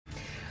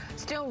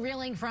Still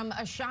reeling from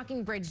a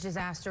shocking bridge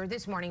disaster,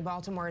 this morning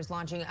Baltimore is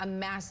launching a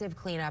massive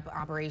cleanup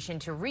operation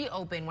to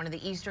reopen one of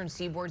the Eastern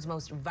Seaboard's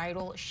most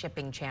vital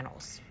shipping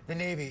channels. The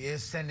Navy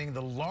is sending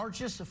the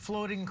largest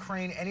floating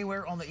crane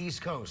anywhere on the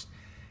East Coast.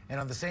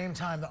 And at the same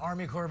time, the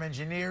Army Corps of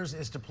Engineers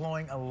is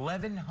deploying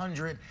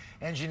 1,100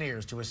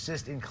 engineers to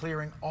assist in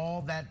clearing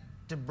all that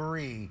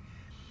debris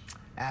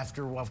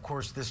after, of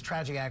course, this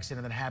tragic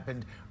accident that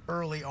happened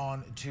early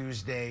on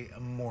Tuesday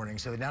morning.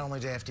 So not only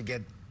do they have to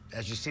get,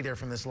 as you see there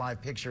from this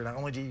live picture, not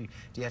only do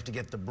you have to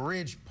get the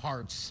bridge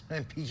parts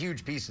and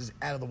huge pieces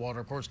out of the water,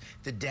 of course,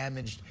 the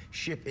damaged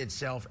ship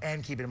itself,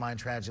 and keep in mind,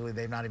 tragically,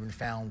 they've not even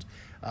found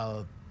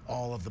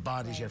all of the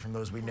bodies yet from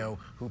those we know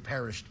who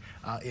perished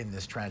in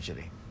this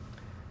tragedy.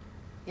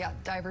 Yeah,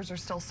 divers are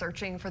still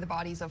searching for the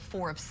bodies of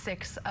 4 of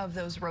 6 of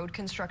those road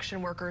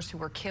construction workers who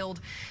were killed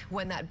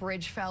when that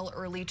bridge fell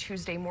early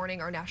Tuesday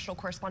morning. Our national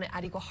correspondent,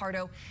 Addie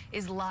Guajardo,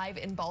 is live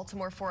in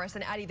Baltimore for us.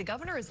 And Addie, the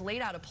governor has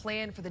laid out a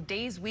plan for the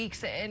days,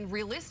 weeks, and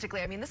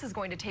realistically, I mean, this is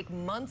going to take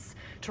months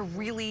to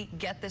really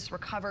get this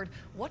recovered.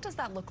 What does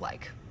that look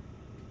like?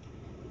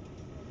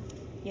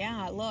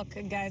 Yeah, look,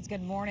 guys,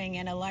 good morning.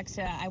 And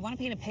Alexa, I want to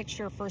paint a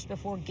picture first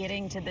before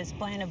getting to this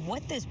plan of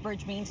what this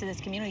bridge means to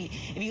this community.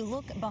 If you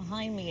look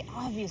behind me,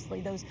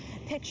 obviously those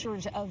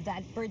pictures of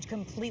that bridge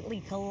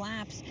completely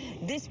collapsed.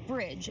 This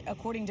bridge,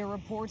 according to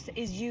reports,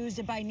 is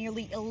used by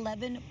nearly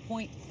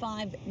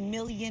 11.5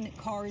 million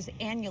cars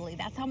annually.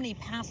 That's how many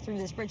pass through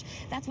this bridge.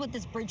 That's what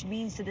this bridge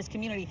means to this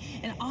community.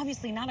 And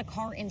obviously not a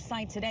car in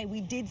sight today.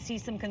 We did see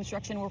some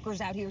construction workers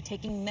out here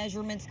taking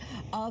measurements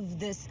of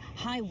this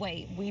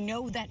highway. We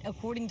know that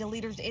according to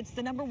leaders, it's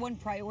the #1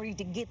 priority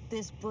to get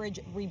this bridge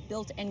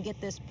rebuilt and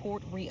get this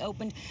port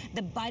reopened.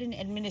 The Biden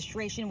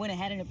administration went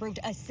ahead and approved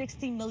a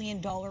 $60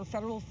 million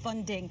federal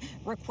funding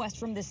request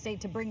from the state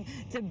to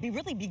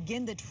really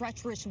begin the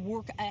treacherous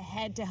work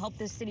ahead to help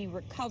the city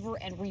recover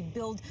and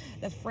rebuild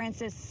the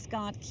Francis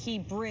Scott Key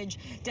Bridge.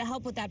 To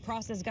help with that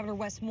process, Governor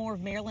Wes Moore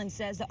of Maryland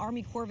says the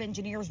Army Corps of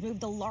Engineers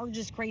moved the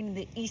largest crane in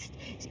the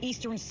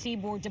Eastern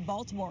Seaboard to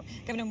Baltimore.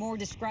 Governor Moore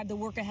described the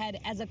work ahead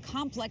as a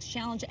complex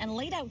challenge and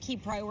laid out key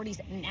priorities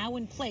now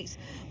in place.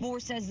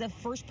 Moore says the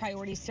first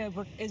priority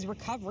is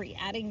recovery,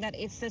 adding that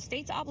it's the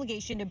state's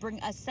obligation to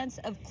bring a sense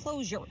of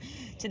closure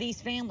to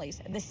these families.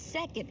 The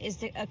second is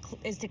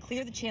to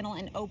clear the channel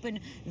and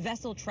open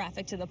vessel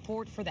traffic to the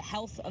port for the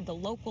health of the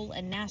local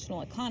and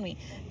national economy.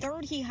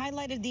 Third, he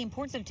highlighted the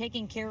importance of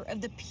taking care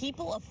of the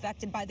people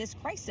affected by this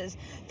crisis,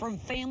 from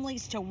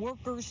families to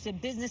workers to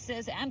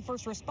businesses and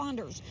first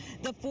responders.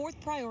 The fourth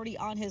priority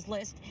on his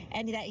list,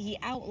 and that he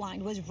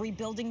outlined, was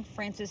rebuilding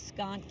Francis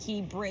Scott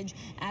Key Bridge,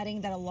 adding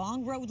that a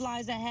long road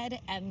lies ahead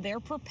and they're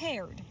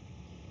prepared.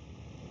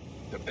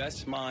 The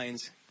best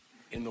minds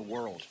in the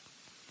world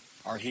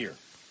are here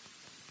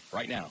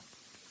right now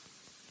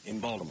in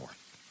Baltimore.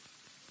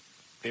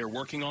 They are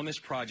working on this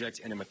project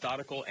in a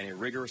methodical and a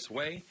rigorous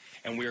way,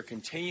 and we are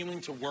continuing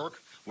to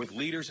work with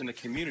leaders in the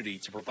community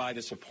to provide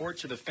the support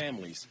to the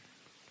families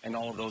and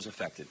all of those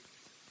affected.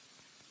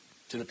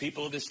 To the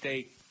people of this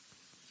state,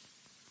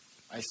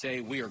 I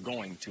say we are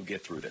going to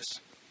get through this.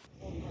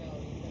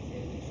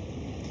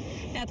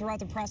 Now, throughout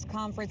the press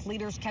conference,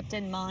 leaders kept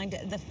in mind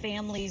the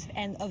families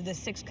of the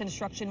 6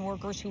 construction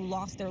workers who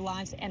lost their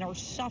lives and are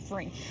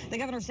suffering. The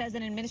governor says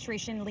an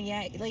administration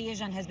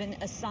liaison has been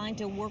assigned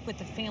to work with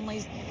the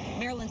families.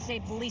 Maryland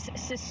State Police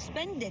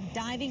suspended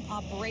diving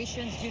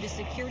operations due to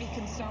security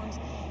concerns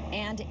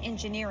and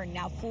engineering.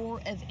 Now,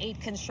 4 of 8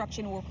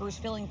 construction workers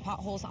filling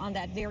potholes on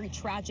that very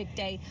tragic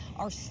day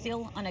are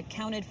still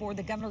unaccounted for.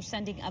 The governor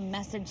sending a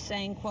message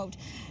saying, quote,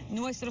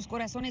 "Nuestros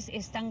corazones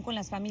están con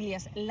las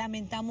familias.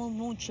 Lamentamos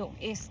mucho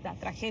esta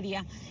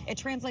tragedia." It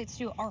translates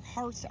to, our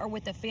hearts are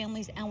with the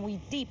families and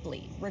we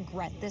deeply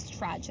regret this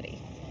tragedy.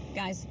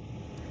 Guys.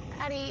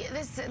 Addie,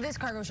 this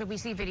cargo ship, we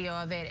see video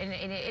of it, and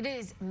it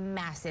is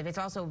massive. It's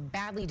also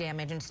badly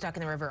damaged and stuck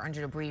in the river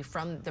under debris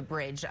from the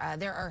bridge.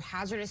 There are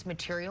hazardous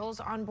materials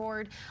on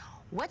board.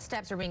 What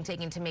steps are being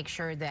taken to make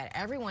sure that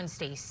everyone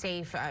stays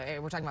safe?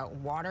 We're talking about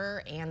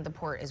water and the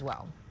port as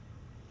well.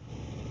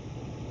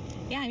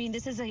 Yeah, I mean,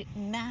 this is a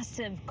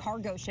massive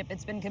cargo ship.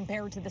 It's been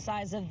compared to the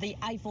size of the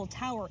Eiffel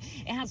Tower.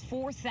 It has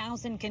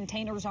 4,000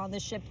 containers on the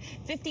ship.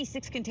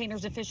 56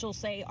 containers, officials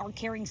say, are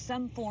carrying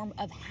some form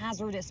of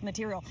hazardous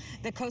material.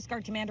 The Coast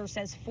Guard commander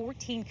says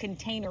 14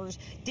 containers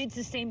did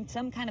sustain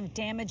some kind of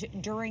damage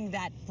during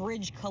that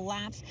bridge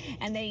collapse,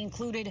 and they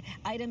included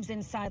items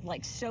inside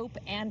like soap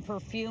and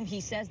perfume.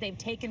 He says they've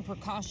taken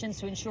precautions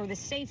to ensure the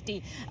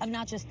safety of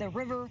not just the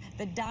river,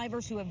 the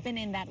divers who have been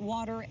in that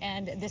water,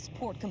 and this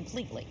port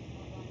completely.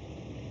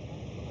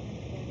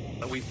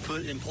 We've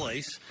put in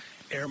place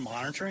air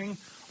monitoring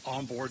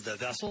on board the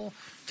vessel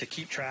to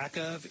keep track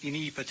of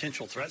any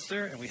potential threats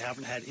there, and we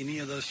haven't had any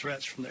of those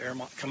threats from the air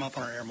come up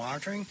on our air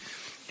monitoring.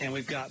 And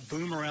we've got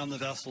boom around the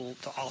vessel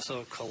to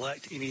also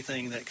collect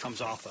anything that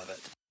comes off of it.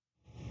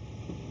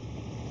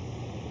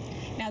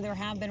 Now, there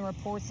have been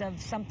reports of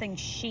something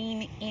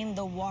sheen in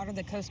the water.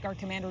 The Coast Guard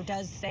commander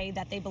does say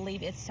that they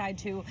believe it's tied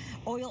to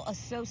oil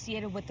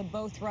associated with the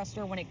bow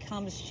thruster when it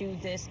comes to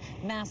this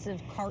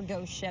massive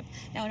cargo ship.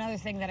 Now, another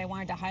thing that I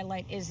wanted to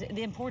highlight is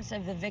the importance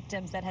of the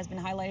victims that has been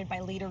highlighted by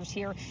leaders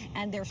here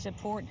and their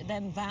support,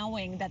 them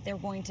vowing that they're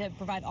going to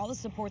provide all the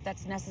support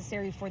that's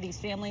necessary for these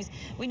families.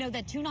 We know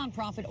that 2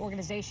 nonprofit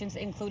organizations,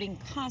 including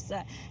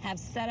CASA, have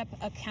set up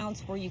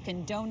accounts where you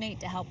can donate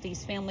to help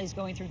these families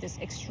going through this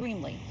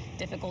extremely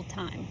difficult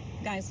time.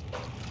 Guys.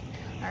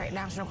 All right,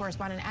 national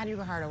correspondent Addie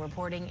Guajardo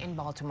reporting in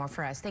Baltimore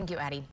for us. Thank you, Addie.